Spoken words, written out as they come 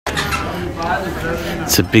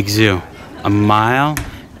It's a big zoo. 1.5 miles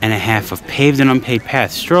of paved and unpaved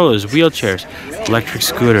paths, strollers, wheelchairs, electric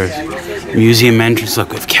scooters, museum entrance.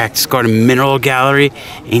 Look, with cactus garden, mineral gallery,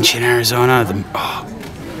 ancient Arizona.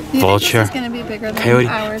 Vulture, coyote.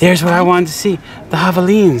 There's what I wanted to see. The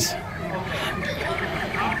javelinas.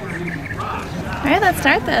 All right, let's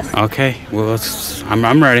start this. Okay, well,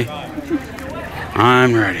 I'm ready.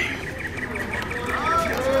 I'm ready.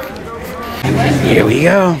 Here we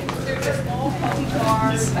go.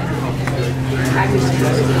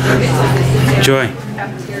 Joy,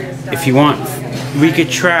 if you want, we could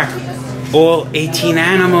track all 18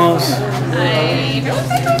 animals.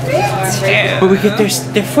 But we get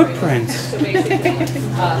their footprints.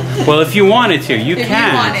 Well, if you wanted to, you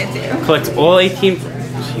can. Collect all 18, so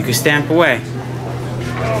you can stamp away.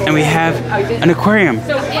 And we have an aquarium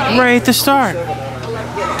right at the start.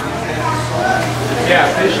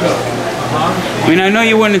 I mean, I know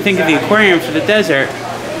you wouldn't think of the aquarium for the desert,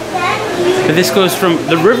 but this goes from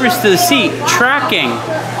the rivers to the sea, tracking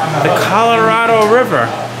the Colorado River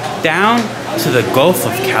down to the Gulf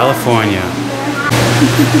of California.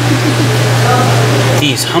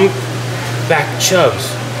 These humpback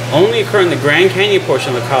chubs only occur in the Grand Canyon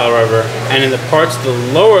portion of the Colorado River and in the parts of the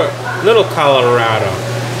lower Little Colorado.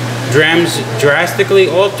 Drams drastically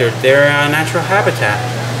altered their natural habitat.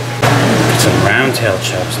 Some round-tailed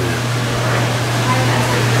chubs now.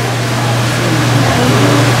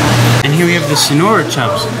 And here we have the Sonora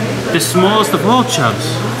chubs, the smallest of all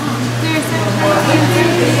chubs.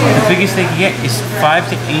 The biggest they can get is 5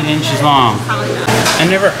 to 8 inches long. I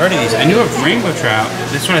never heard of these. I knew of rainbow trout.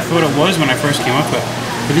 That's what I thought it was when I first came up with it.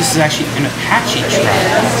 But this is actually an Apache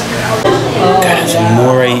trout. Got some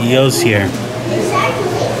moray eels here.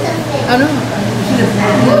 Oh no.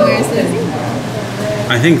 Where's the zebra?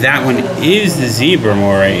 I think that one is the zebra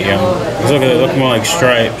moray eel. Look at it, look more like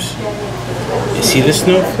stripes. You see the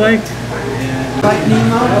snowflake? Do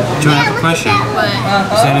you have a question?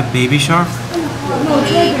 Is that a baby shark?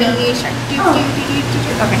 Baby shark.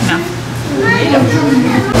 Okay, no. I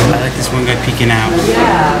like this one guy peeking out.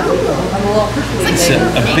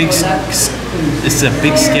 It's a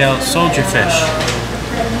big scale soldier fish.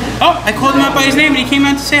 Oh, I called him out by his name and he came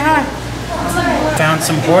out to say hi. Found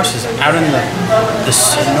some horses out in the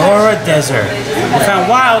Sonora Desert. We found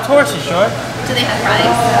wild horses, Joy. Do they have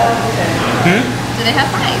fries? Do they have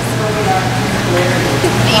fries?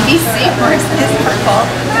 Baby seahorses are called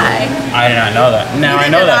fry. I did not know that. Now I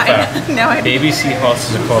know that fact. No, I Baby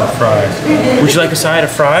seahorses are called fries. Would you like a side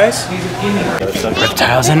of fries?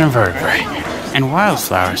 Reptiles and invertebrates. And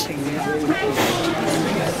wildflowers.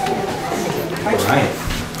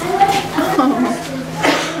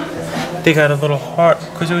 They got a little heart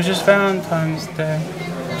because it was just Valentine's Day.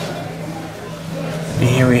 And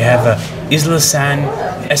here we have a Isla San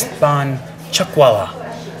Esteban Chuckwalla.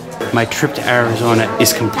 My trip to Arizona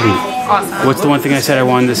is complete. Awesome. What's the one thing I said I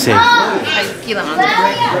wanted to see? Gila monster.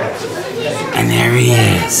 And there he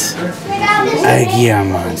is. A Gila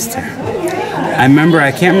monster.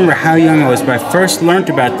 I can't remember how young I was, but I first learned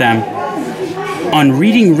about them on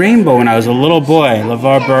Reading Rainbow when I was a little boy.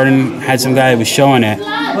 LeVar Burton had some guy who was showing it.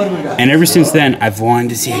 And ever since then, I've wanted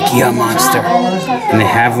to see a Gila monster. And they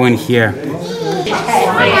have one here.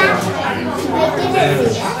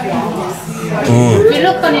 Ooh.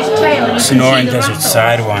 Sonoran Desert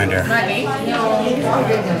Sidewinder.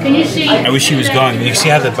 I wish he was gone. You see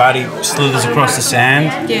how the body slithers across the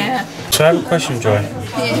sand? Yeah. So I have a question, Joy.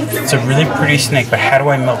 It's a really pretty snake, but how do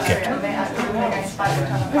I milk it?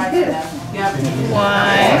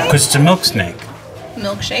 Why? Because it's a milk snake.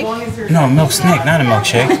 Milkshake? No, a milk snake, not a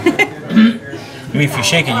milkshake. I mean, if you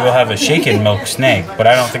shake it, you will have a shaken milk snake, but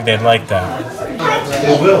I don't think they'd like that.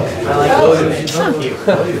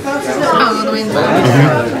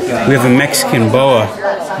 We have a Mexican boa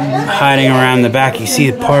hiding around the back. You see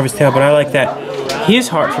the part of his tail, but I like that his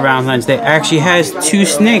heart for Valentine's Day actually has 2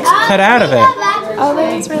 snakes cut out of it. Oh,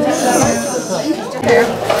 that's really good.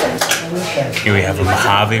 Here we have a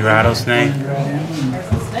Mojave rattlesnake.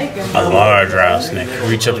 A large rattlesnake,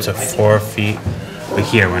 reach up to 4 feet. But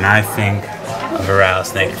here, when I think of a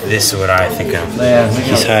rattlesnake, this is what I think of.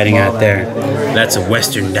 He's hiding out there. That's a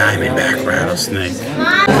Western Diamondback rattlesnake.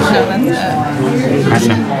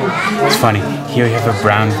 Awesome. It's funny. Here we have a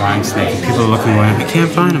brown vine snake. People are looking around. I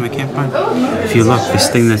can't find him. I can't find him. If you look, this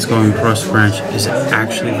thing that's going across the branch is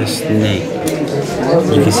actually the snake.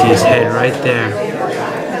 You can see his head right there.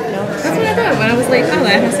 That's what I thought when I was like, oh,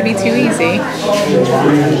 that has to be too easy.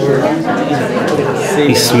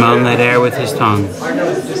 He's smelling that air with his tongue.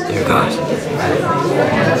 There it goes.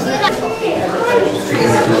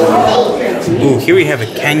 Ooh, here we have a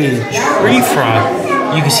canyon tree frog.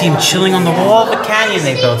 You can see him chilling on the wall of the canyon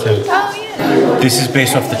they built him. Oh, yeah. This is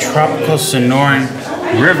based off the tropical Sonoran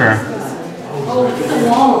River.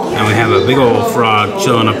 And we have a big old frog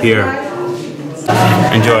chilling up here.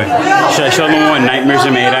 Enjoy. Should I show them what nightmares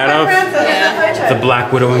are made out of? Yeah. The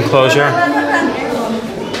Black Widow enclosure.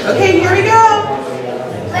 Okay, here we go.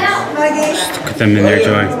 Just look at them in there,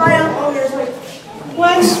 Joy.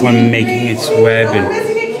 This one making its web,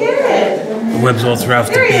 and webs all throughout,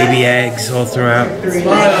 the baby eggs all throughout.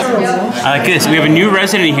 I like this. We have a new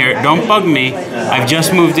resident here. Don't bug me. I've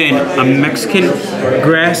just moved in. A Mexican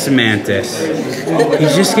grass mantis.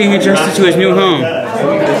 He's just getting adjusted to his new home.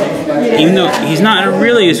 Even though he's not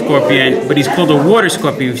really a scorpion, but he's called a water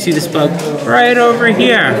scorpion. You see this bug right over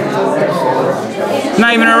here.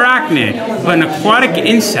 Not even an arachnid, but an aquatic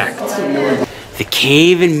insect. The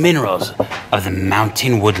cave and minerals of the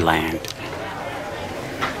mountain woodland.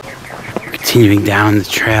 Continuing down the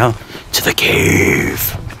trail to the cave.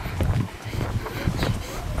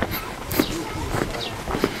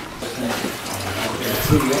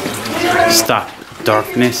 Stop.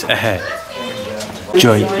 Darkness ahead.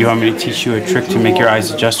 Joy, you want me to teach you a trick to make your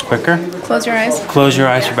eyes adjust quicker? Close your eyes. Close your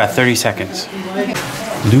eyes for about 30 seconds.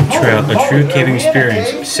 Loop Trail, a true caving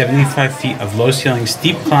experience. 75 feet of low ceiling,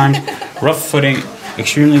 steep climbs, rough footing,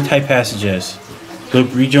 extremely tight passages.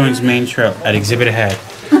 Loop rejoins main trail at exhibit ahead.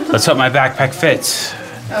 Let's hope my backpack fits.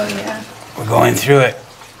 Oh, yeah. We're going through it.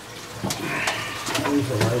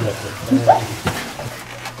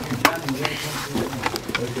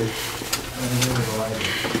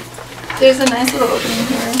 There's a nice little opening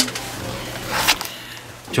here.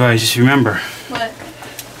 Joy, just remember. What?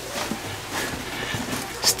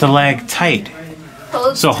 Stalactite.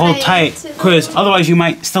 So hold tight, because otherwise you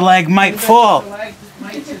might stalagmite fall.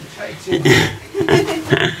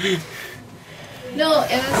 No,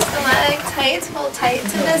 it was stalactites hold tight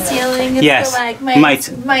to the ceiling. And Yes,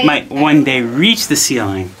 stalagmites might one day reach the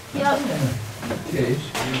ceiling. Yep.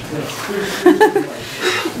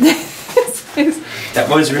 That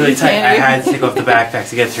was really tight. I had to take off the backpack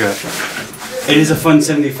to get through it. It is a fun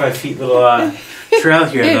 75 feet little trail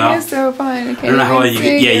here, though. It is so fun. I don't know how well you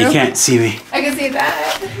can, yeah, you can't see me. I can see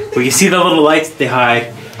that. We can see the little lights that they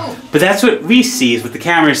hide. Oh. But that's what we see, is what the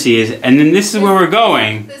camera sees. And then this is where we're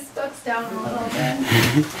going. This ducks down a little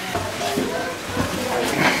bit.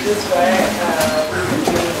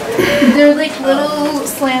 They're like little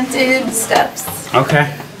slanted steps.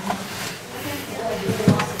 Okay.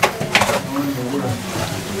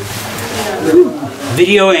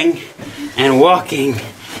 Videoing and walking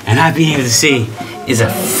and not being able to see is a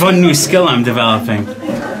fun new skill I'm developing.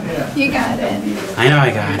 You got it. I know I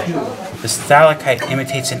got it. The stalactite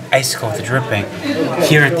imitates an icicle with a dripping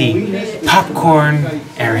here at the popcorn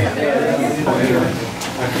area.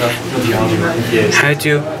 How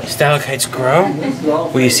do stalactites grow?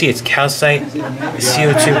 Well, you see it's calcite,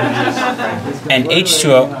 CO2, and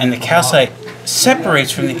H2O, and the calcite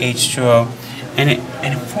separates from the H2O, and it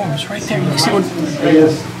forms right there.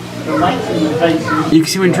 You can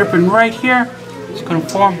see one dripping right here. It's going to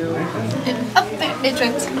form. Up there, it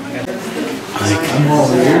drips.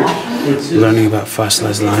 Like learning about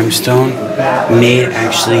fossilized limestone made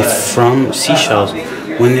actually from seashells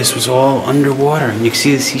when this was all underwater, and you can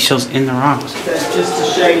see the seashells in the rocks.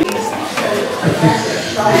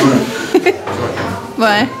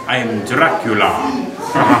 What? I am Dracula.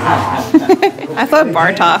 I thought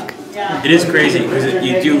Bartok. It is crazy because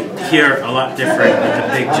you do hear a lot different with the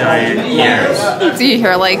big giant ears. So you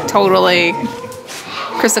hear like totally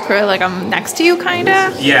crystal clear, like I'm next to you,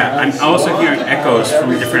 kinda? Yeah, I'm also hearing echoes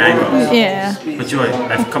from different angles. Yeah. But Joy,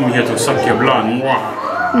 I've come here to suck your blood. Mwah.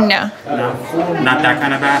 No. No? Not that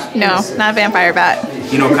kind of bat? No, not a vampire bat.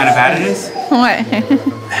 You know what kind of bat it is? What?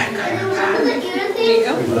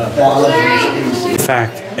 In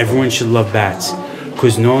fact, everyone should love bats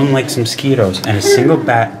because no one likes mosquitoes, and a single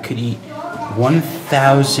bat could eat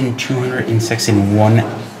 1,200 insects in 1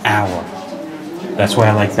 hour. That's why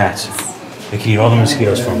I like bats. They can eat all the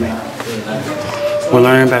mosquitoes for me. We're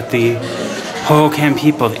learning about the Hohokam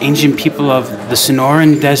people, the ancient people of the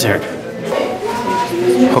Sonoran Desert.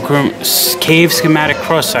 Hohokam cave schematic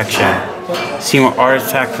cross-section. Seeing what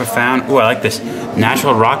artifact profound. Ooh, I like this.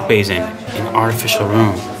 Natural rock basin in artificial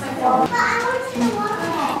room.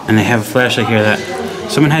 And they have a flashlight here that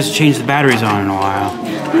someone has to change the batteries on in a while.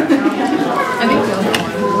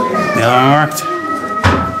 The other one worked?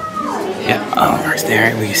 Yeah, oh, it works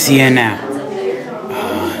there. We can see it now.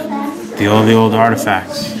 The old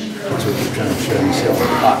artifacts.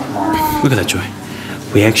 Look at that, Joy.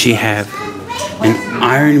 We actually have an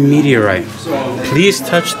iron meteorite. Please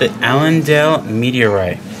touch the Allendale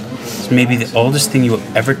meteorite. It's maybe the oldest thing you will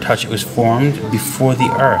ever touch. It was formed before the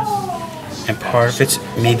Earth, and part of it's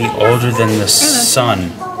maybe older than the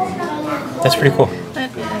sun. That's pretty cool.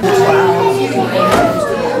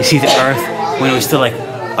 You see the Earth when it was still like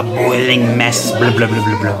a boiling mess, blah blah blah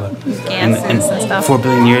blah blah. And stuff. 4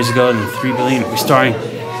 billion years ago, and then 3 billion. We're starting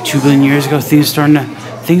 2 billion years ago. Things are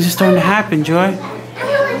starting to happen, Joy.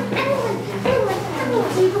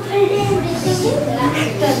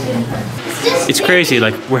 It's crazy.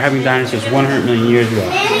 Like we're having dinosaurs 100 million years ago.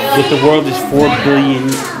 Yet the world is 4 billion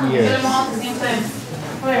years.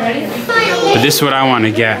 But this is what I want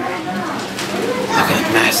to get. Look at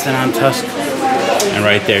the mastodon tusk. And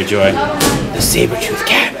right there, Joy, the saber-toothed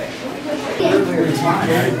cat.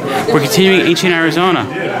 We're continuing ancient Arizona.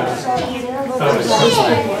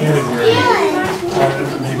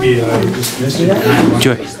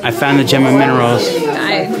 Joy, I found the gem of minerals.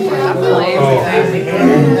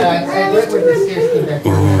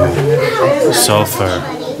 Ooh, sulfur.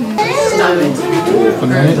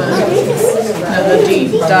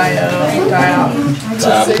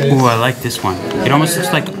 Ooh, I like this one. It almost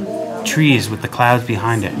looks like trees with the clouds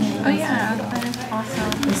behind it. Oh yeah, that is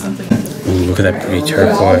awesome. Ooh, look at that pretty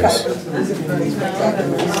turquoise.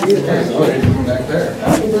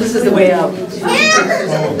 This is the way out.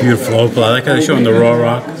 Beautiful opal. I like how they're showing the raw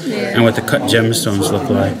rock and what the cut gemstones look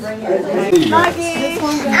like.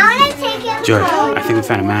 Joy, I think we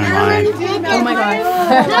found a mountain lion. Oh my god.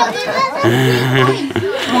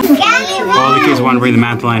 All the kids want to bring the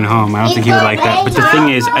mountain lion home. I don't think he would like that. But the thing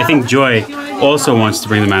is, I think Joy also wants to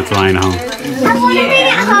bring the mountain lion home. I want to bring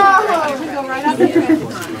it home.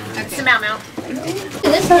 That's the mount.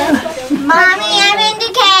 Mommy, I'm in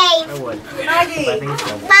the cave. Maggie.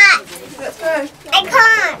 But Let's go. I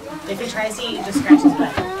can't. If he tries to eat, you just scratch his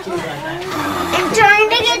butt. I'm trying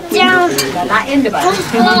to get down. Not in the butt.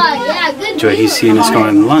 Oh, yeah, good. Joy, he's seeing us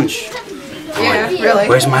going to lunch. Yeah, really.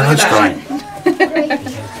 Where's my lunch going?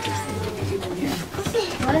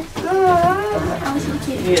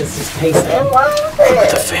 He is just pacing. Look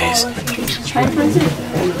at the face.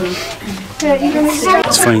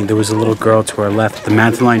 It's funny, there was a little girl to our left. The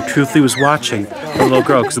mountain lion truthfully was watching the little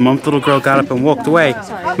girl, because the moment the little girl got up and walked away,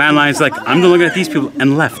 mountain lion's like, I'm not looking at these people,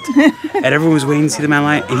 and left. And everyone was waiting to see the mountain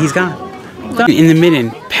lion, and he's gone. In the midden,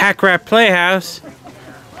 Pack Rat Playhouse.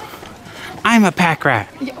 I'm a pack rat.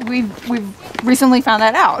 Yeah, we've recently found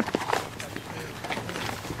that out.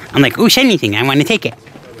 I'm like, ooh, shiny thing, I want to take it.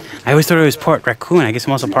 I always thought it was part raccoon. I guess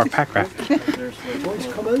I'm also part pack rat. It's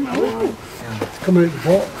coming out the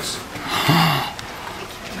box.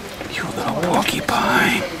 You little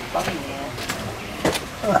porcupine.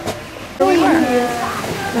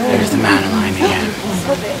 There's the mountain lion again.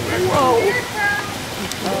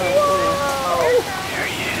 There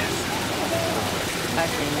he is.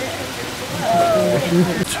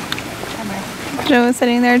 Joe was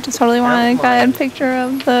sitting there, just totally wanted to get a picture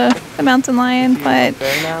of the mountain lion, but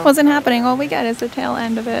wasn't happening. All we get is the tail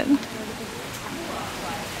end of it.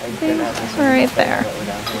 See? Right there.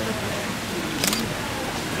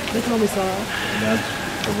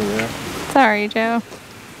 Sorry, Joe.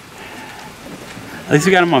 At least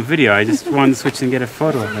we got him on video. I just wanted to switch and get a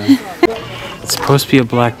photo of him. It's supposed to be a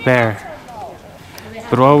black bear,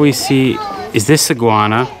 but all we see is this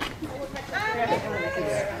iguana.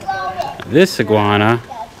 This iguana.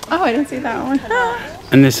 Oh, I didn't see that one.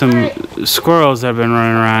 And there's some squirrels that have been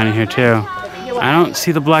running around in here too. I don't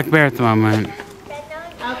see the black bear at the moment.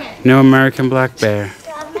 No American black bear.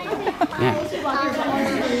 Yeah.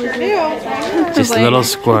 Just little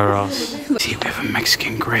squirrels. See, we have a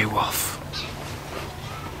Mexican gray wolf.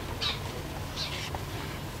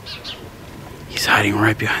 He's hiding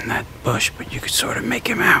right behind that bush, but you could sort of make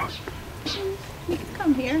him out.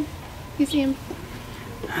 Come here. You see him?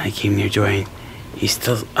 I came near Joy. He's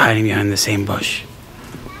still hiding behind the same bush.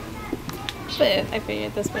 But I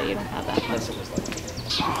figured this way you don't have that.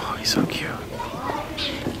 Oh, he's so cute.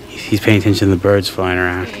 He's paying attention to the birds flying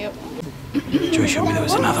around. Yep. Joy showed me there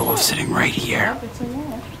was another wolf sitting right here.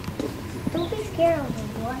 Don't be scared of him,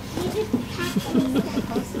 boy.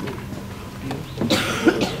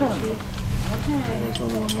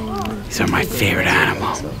 These are my favorite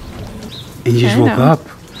animal. And you just woke up.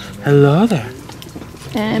 Hello there.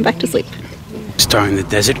 And back to sleep. Starring the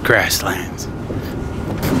desert grasslands.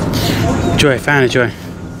 Joy, I found it, Joy.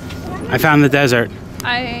 I found the desert.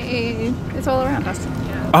 It's all around us.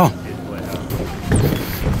 Oh.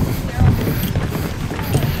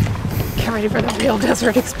 Get ready for the real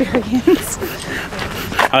desert experience.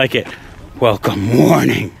 I like it. Welcome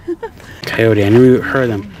warning. Coyote, I never heard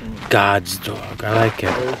them. God's dog. I like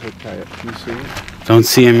it. There's a coyote. You see it? Don't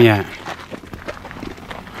see him yet.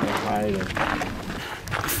 They're hiding.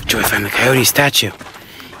 Joy found the coyote statue.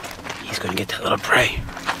 He's gonna get that little prey,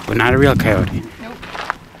 but not a real coyote. Nope.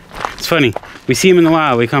 It's funny. We see him in the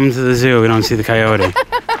wild. We come to the zoo. We don't see the coyote.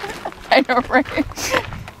 I know, right?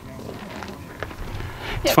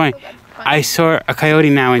 It's funny. I saw a coyote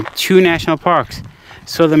now in 2 national parks.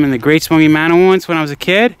 Saw them in the Great Smoky Mountain once when I was a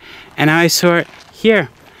kid, and I saw it here,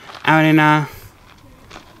 out in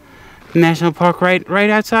National Park, right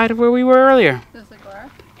outside of where we were earlier. The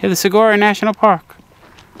Saguaro? Yeah, the Saguaro National Park.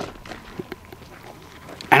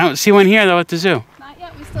 I don't see one here though at the zoo. Not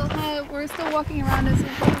yet. We're still walking around as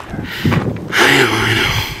enclosure.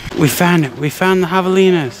 I know. We found it. We found the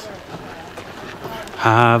javelinas.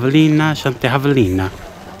 Javelina, Shante Javelina.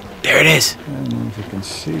 There it is. I don't know if you can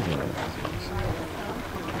see that.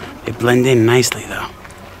 They blend in nicely though.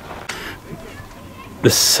 The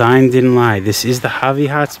sign didn't lie. This is the Javi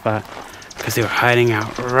hotspot because they were hiding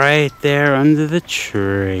out right there under the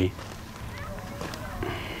tree.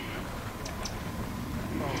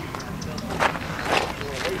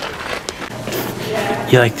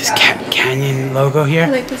 You like this canyon logo here?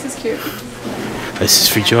 This is cute. This is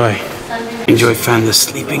for Joy. And Joy found the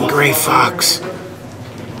sleeping gray fox.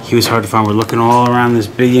 He was hard to find. We're looking all around this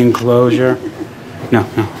big enclosure. No.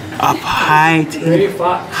 Up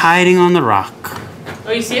hiding on the rock.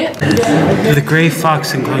 Oh, you see it? The gray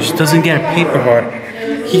fox enclosure doesn't get a paper heart.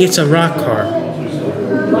 He gets a rock heart.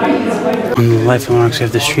 On the Life of Monarchs, we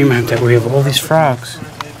have the stream map that we have all these frogs.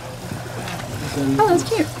 Oh, that's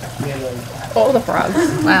cute. All the frogs.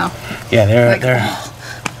 Wow. Yeah, they're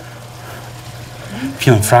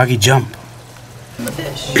feeling froggy jump. The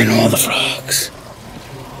fish. And all the frogs.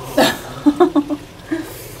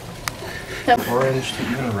 Orange to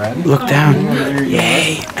even red. Look down.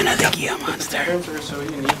 Yay, another Gila monster. Oh,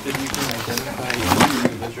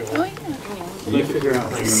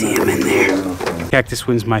 yeah. I see him in there. Cactus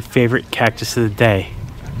one's my favorite cactus of the day.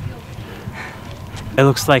 It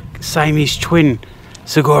looks like Siamese twin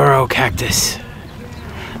saguaro cactus.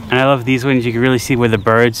 And I love these ones. You can really see where the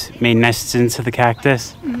birds made nests into the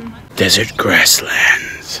cactus. Mm-hmm. Desert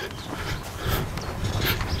grasslands.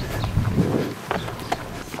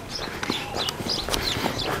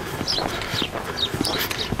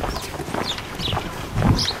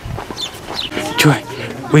 Joy,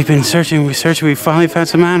 we've been searching, we finally found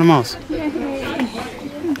some animals.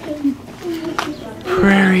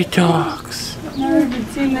 Prairie dogs.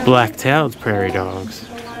 Black-tailed prairie dogs.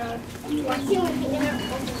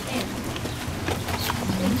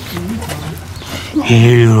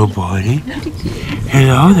 Hey, little buddy.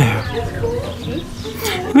 Hello there.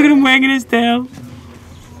 Look at him wagging his tail.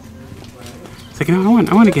 It's like, no,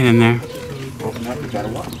 I want to get in there.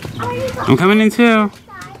 I'm coming in too.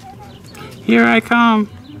 Here I come.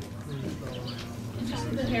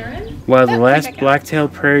 Well, the last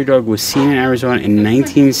black-tailed prairie dog was seen in Arizona in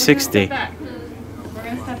 1960.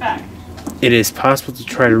 It is possible to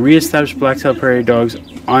try to reestablish black-tailed prairie dogs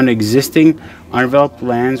on existing undeveloped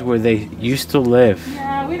lands where they used to live.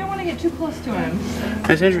 Yeah, we don't want to get too close to him.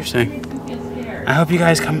 That's interesting. I hope you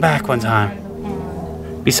guys come back one time.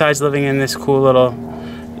 Besides living in this cool little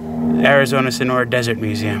Arizona-Sonora Desert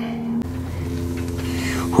Museum.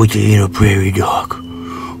 Who's your little prairie dog?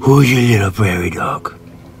 Who's your little prairie dog?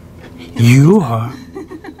 You are.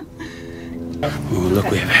 Oh, look,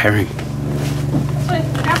 we have herring.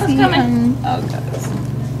 Apple's coming. Oh, God.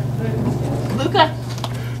 Luca.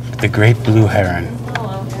 The great blue heron.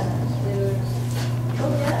 Hello.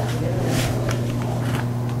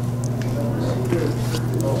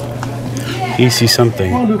 He sees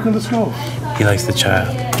something. Oh, Luca, let's go. He likes the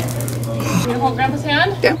child. You gonna hold Grandpa's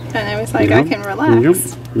hand? Yeah. And I was like, I can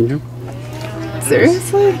relax. Yep.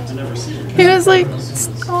 Seriously? He was like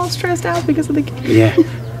all stressed out because of the kid. Yeah.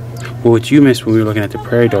 Well, what you missed when we were looking at the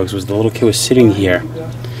prairie dogs was the little kid was sitting here,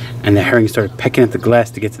 and the herring started pecking at the glass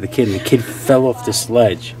to get to the kid, and the kid fell off the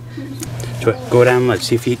sledge. Joy, go down and let's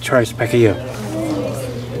see if he tries to peck at you.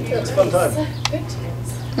 It's a fun time.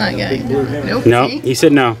 Not yet. Nope. No, he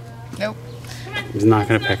said no. Nope. He's not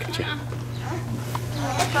gonna peck at you.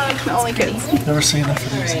 Only kids. Never seen that for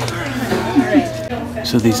these.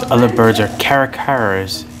 So these other birds are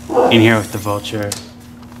caracaras in here with the vulture.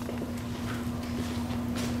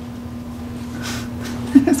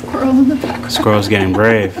 Squirrel in the back. Squirrel's getting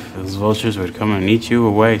brave. Those vultures would come and eat you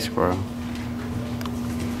away, squirrel.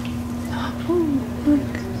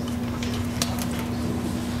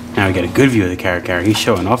 Now we get a good view of the caracara. He's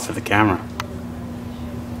showing off for the camera.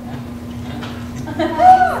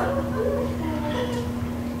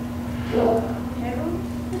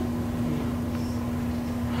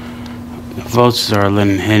 The vultures are a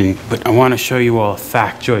little hidden, but I want to show you all a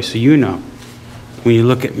fact, Joy, so you know. When you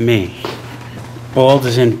look at me, Bald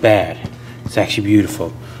isn't bad. It's actually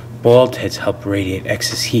beautiful. Bald heads help radiate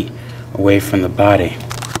excess heat away from the body.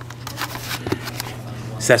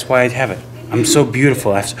 So that's why I'd have it. I'm so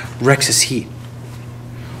beautiful. I have to excess heat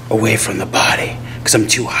away from the body because I'm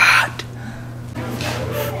too hot.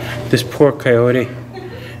 This poor coyote,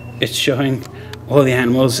 it's showing all the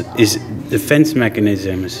animals is defense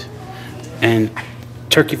mechanisms. And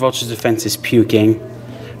turkey vulture's defense is puking.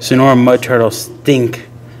 Sonora mud turtles stink.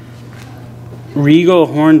 Regal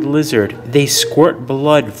horned lizard, they squirt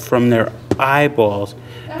blood from their eyeballs.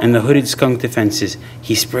 And the hooded skunk defenses,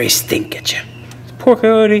 he sprays stink at you. Poor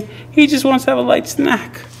coyote, he just wants to have a light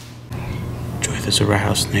snack. Joy, there's a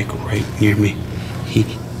rattlesnake right near me.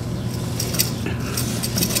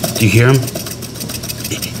 Do you hear him?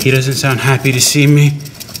 He doesn't sound happy to see me.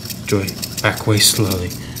 Joy, back away slowly.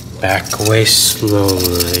 Back away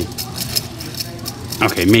slowly.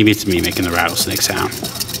 Okay, maybe it's me making the rattlesnake sound.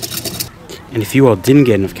 And if you all didn't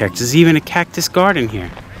get enough cactus, there's even a cactus garden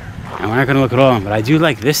here. And we're not gonna look at all of them, but I do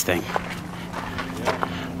like this thing.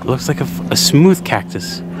 It looks like a smooth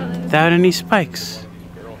cactus without any spikes.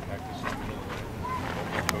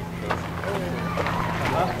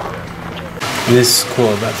 And this is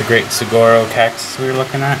cool about the great saguaro cactus we were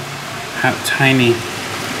looking at. How tiny.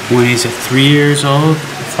 When he's at 3 years old,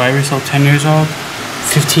 5 years old, 10 years old,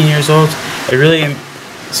 15 years old. I really am.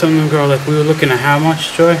 Some of them grow like we were looking at how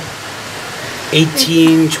much, Joy?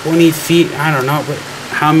 18, 20 feet. I don't know, but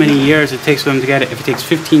how many years it takes for them to get it. If it takes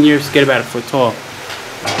 15 years to get about a foot tall.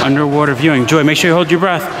 Underwater viewing. Joy, make sure you hold your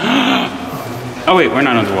breath. Oh wait, we're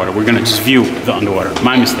not underwater. We're gonna just view the underwater.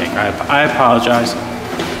 My mistake. I apologize.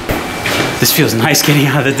 This feels nice getting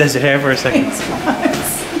out of the desert air for a second.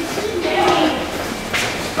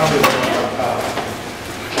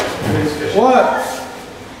 What?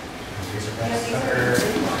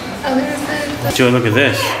 Joy, look at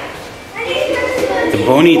this. The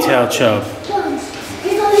bony tail chub.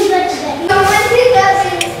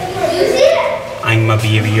 I'm a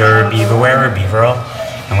beaver, you're a beaver, we're a beaver.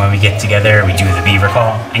 And when we get together, we do the beaver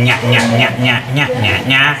call. Nya nya nya nya nya nya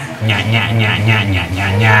nya nya nya nya nya nya nya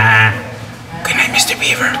nya. Good night, Mr.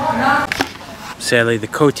 Beaver. Sadly, the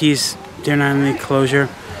coatees, they're not in the enclosure.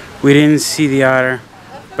 We didn't see the otter,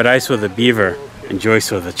 but I saw the beaver, and Joy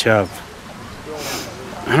saw the chub.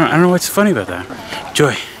 I don't know what's funny about that.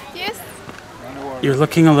 Joy. Yes? You're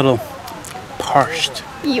looking a little parched.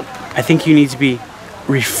 Yep. I think you need to be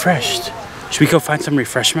refreshed. Should we go find some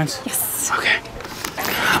refreshments? Yes. Okay.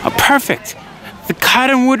 Oh, perfect. The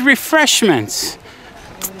cottonwood refreshments.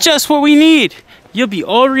 Just what we need. You'll be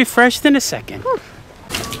all refreshed in a second.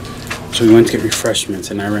 So we went to get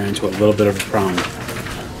refreshments and I ran into a little bit of a problem.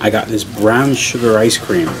 I got this brown sugar ice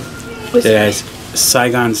cream that has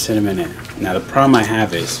Saigon cinnamon in it. Now the problem I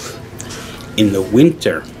have is in the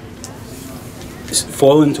winter,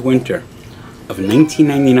 fall into winter of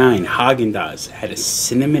 1999, Haagen-Dazs had a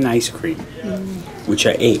cinnamon ice cream, which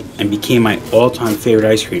I ate and became my all-time favorite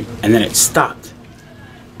ice cream. And then it stopped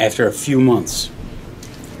after a few months.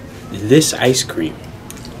 This ice cream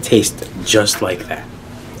tastes just like that.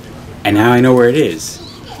 And now I know where it is.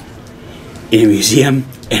 In a museum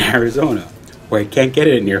in Arizona, where I can't get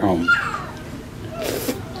it in your home.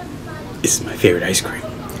 This is my favorite ice cream.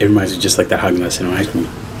 It reminds me just like that Haagen-Dazs cinnamon ice cream.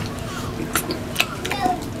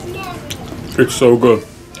 It's so good.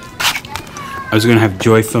 I was gonna have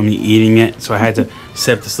Joy film me eating it, so I had to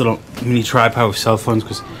set up this little mini tripod with cell phones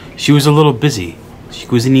because she was a little busy. She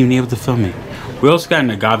wasn't even able to film me. We also got an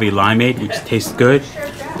agave limeade, which tastes good,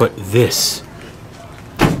 but this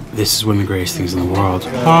is one of the greatest things in the world.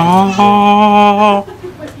 I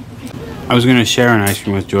was gonna share an ice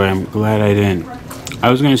cream with Joy. I'm glad I didn't.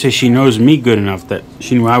 I was gonna say she knows me good enough that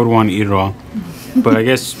she knew I would want to eat it all, but I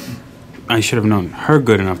guess I should have known her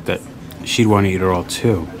good enough that she'd want to eat it all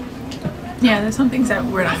too. Yeah, there's some things that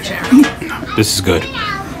we're not sharing. No, this is good.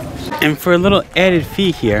 And for a little added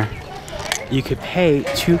fee here, you could pay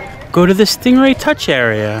to go to the Stingray Touch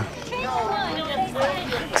area.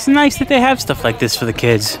 It's nice that they have stuff like this for the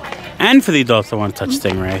kids and for the adults that want to touch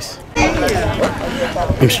stingrays.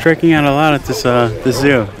 I'm striking out a lot at this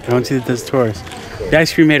zoo. I don't see that there's tourists. The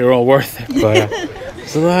ice cream made it all worth it, but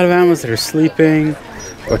there's a lot of animals that are sleeping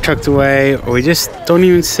or tucked away or we just don't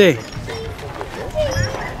even see.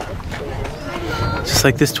 Just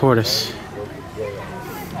like this tortoise.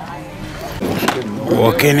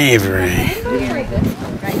 Walking Avery.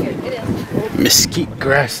 Mesquite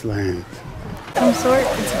grassland. Some sort.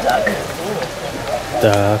 It's a duck.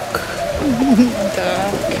 Duck.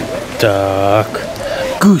 Duck.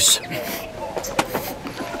 Duck. Goose.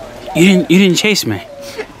 You didn't chase me.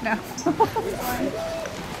 No.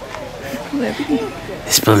 Libby.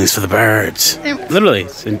 This building's for the birds. Literally,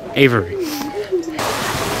 it's an aviary.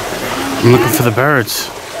 I'm looking for the birds.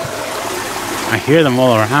 I hear them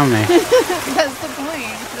all around me. That's the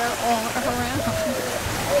point. They're all around.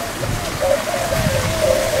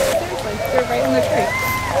 Seriously, they're right in the tree.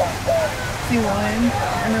 See one,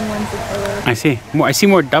 and then one's the other. I see. I see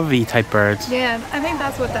more dovey type birds. Yeah, I think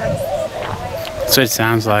that's what That's what it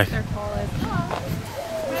sounds like. their call is.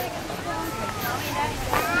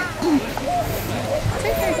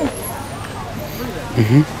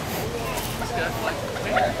 Mm-hmm.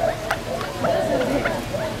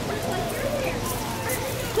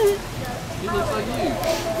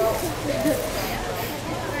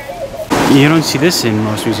 You don't see this in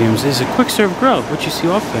most museums. There's a quick serve grill, which you see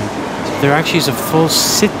often. There actually is a full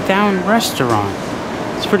sit-down restaurant.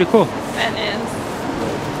 It's pretty cool. That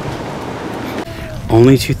is.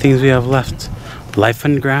 Only two things we have left. Life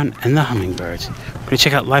Underground and the hummingbirds. We're gonna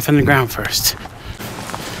check out Life Underground first.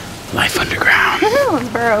 Life Underground. Let's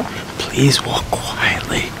burrow. Please walk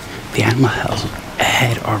quietly. The animals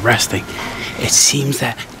ahead are resting. It seems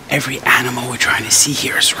that every animal we're trying to see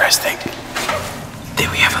here is resting. Then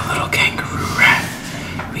we have a little kangaroo rat.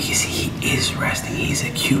 We can see he is resting. He's a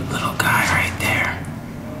cute little guy right there.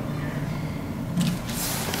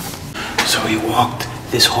 So we walked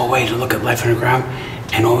this whole way to look at Life Underground,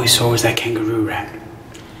 and all we saw was that kangaroo rat.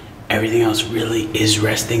 Everything else really is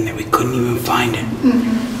resting that we couldn't even find it.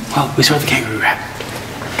 Well, we saw the kangaroo rat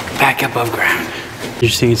back above ground.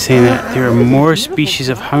 Interesting, it's saying that there are more species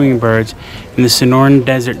of hummingbirds in the Sonora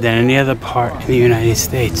Desert than any other part in the United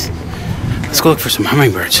States. Let's go look for some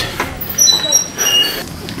hummingbirds.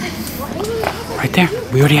 Right there,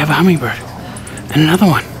 we already have a hummingbird. And another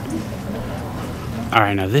one. All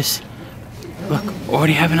right, now this, look,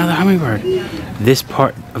 already have another hummingbird. This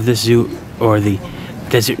part of the zoo or the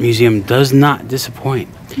Desert Museum does not disappoint.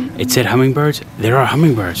 It said hummingbirds, there are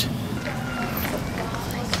hummingbirds.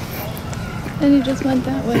 And he just went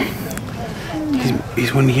that way.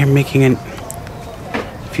 He's one here making an,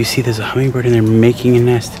 if you see there's a hummingbird and they're making a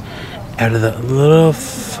nest out of the little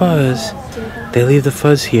fuzz. They leave the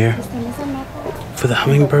fuzz here for the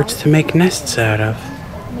hummingbirds to make nests out of.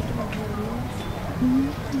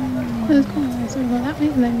 That's cool. So we go that way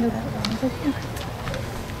and then go that way.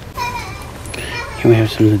 Here we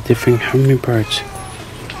have some of the different hummingbirds.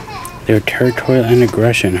 Their territorial and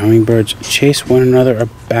aggression. Hummingbirds chase one another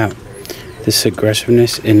about. This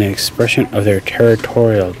aggressiveness is an expression of their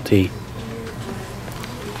territoriality.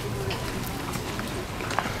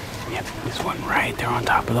 Yep, there's one right there on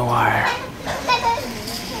top of the wire.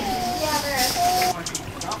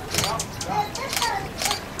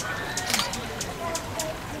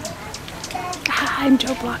 And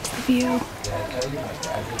Joe blocks the view.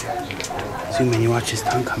 Zoom in, you watch his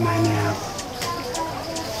tongue come in and out.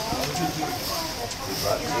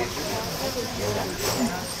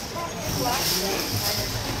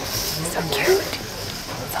 So cute.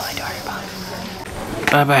 So adorable.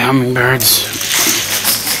 Bye-bye, hummingbirds.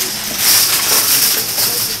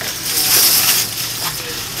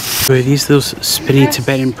 Are these those spinny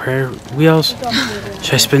Tibetan prayer wheels?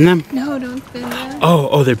 Should I spin them? No, don't spin that.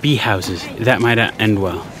 Oh, they're bee houses. That might not end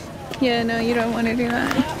well. Yeah, no, you don't want to do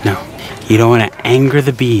that. No, you don't want to anger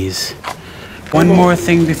the bees. One more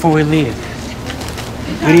thing before we leave.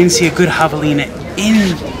 We didn't see a good javelina in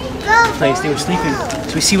the place. They were sleeping.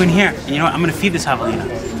 So we see one here. And you know what? I'm going to feed this javelina.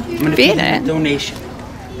 I'm going to feed it a donation.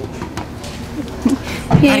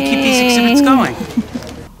 Gotta keep these exhibits going.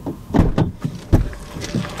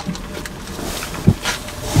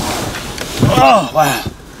 Oh, wow.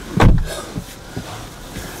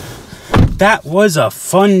 That was a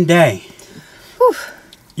fun day. Whew.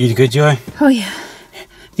 You good, Joy? Oh, yeah.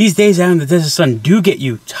 These days out in the desert sun do get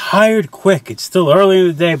you tired quick. It's still early in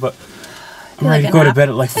the day, but I'm ready to go to bed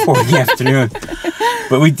at like 4 in the afternoon.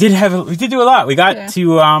 But we did do a lot. We got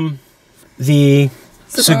to the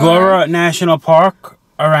Segura National Park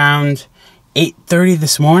around 8:30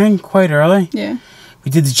 this morning, quite early. Yeah.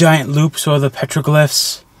 We did the giant loop, saw the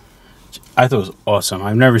petroglyphs. I thought it was awesome.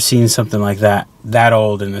 I've never seen something like that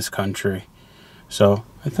old in this country. So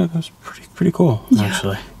I thought that was pretty cool,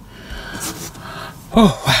 actually.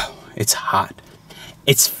 Oh, wow. It's hot.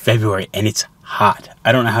 It's February and it's hot.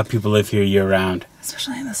 I don't know how people live here year round.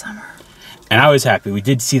 Especially in the summer. And I was happy. We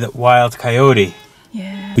did see the wild coyote.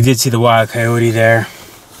 Yeah. We did see the wild coyote there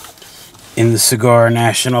in the Segura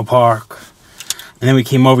National Park. And then we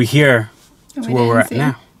came over here to where we're at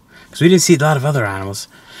now. Because we didn't see a lot of other animals.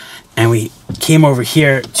 And we came over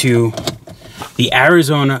here to the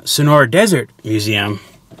Arizona-Sonora Desert Museum,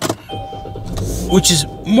 which is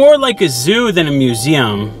more like a zoo than a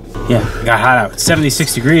museum. Yeah, it got hot out. It's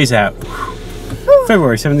 76 degrees out. Whew.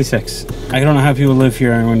 February 76. I don't know how people live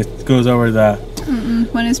here when it goes over the...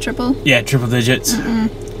 When it's triple? Yeah, triple digits.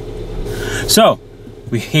 So,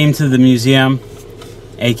 we came to the museum,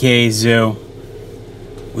 aka zoo.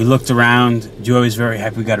 We looked around. Joy was very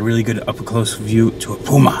happy. We got a really good up-close view to a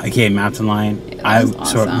puma, aka mountain lion. Yeah, I awesome.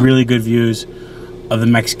 saw really good views of the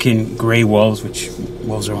Mexican gray wolves, which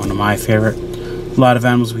wolves are one of my favorite. A lot of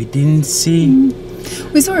animals we didn't see.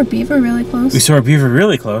 We saw a beaver really close. We saw a beaver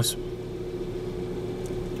really close.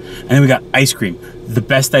 And then we got ice cream. The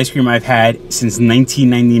best ice cream I've had since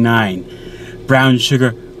 1999. Brown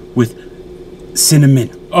sugar with cinnamon.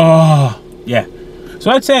 Oh, yeah.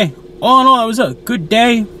 So I'd say, all in all, it was a good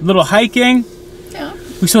day. A little hiking. Yeah.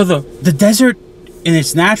 We saw the desert in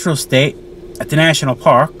its natural state at the national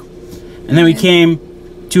park. And then we came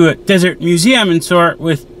to a desert museum and saw it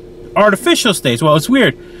with artificial states. Well, it's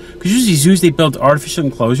weird. Because usually zoos, they build artificial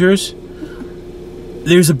enclosures.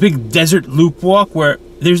 There's a big desert loop walk where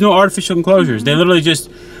there's no artificial enclosures. They literally just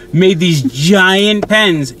made these giant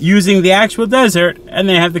pens using the actual desert. And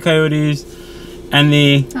they have the coyotes and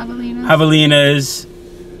the javelinas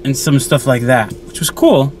and some stuff like that, which was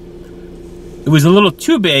cool. It was a little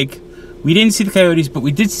too big. We didn't see the coyotes, but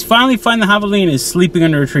we did finally find the javelinas sleeping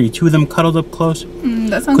under a tree. 2 of them cuddled up close.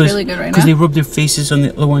 That sounds really good right now. Because they rubbed their faces on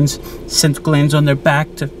the other ones, scent glands on their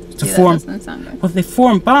back to form. That doesn't sound good. Well, they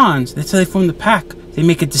form bonds. That's how they form the pack. They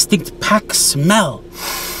make a distinct pack smell.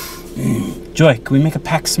 Joy, can we make a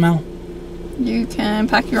pack smell? You can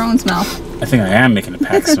pack your own smell. I think I am making a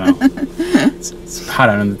pack smell. It's hot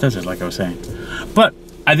out in the desert, like I was saying. But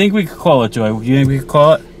I think we could call it, Joy. Do you think we could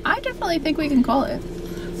call it? I definitely think we can call it.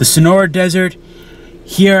 The Sonora Desert,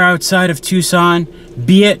 here outside of Tucson,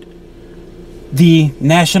 be it the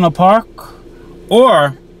National Park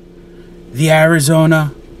or the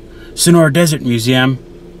Arizona-Sonora Desert Museum.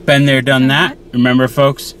 Been there, done that. Remember,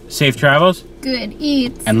 folks, safe travels. Good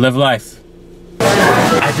eats. And live life.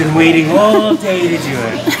 I've been waiting all day to do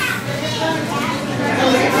it.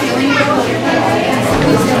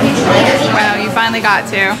 Wow, you finally got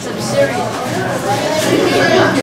to.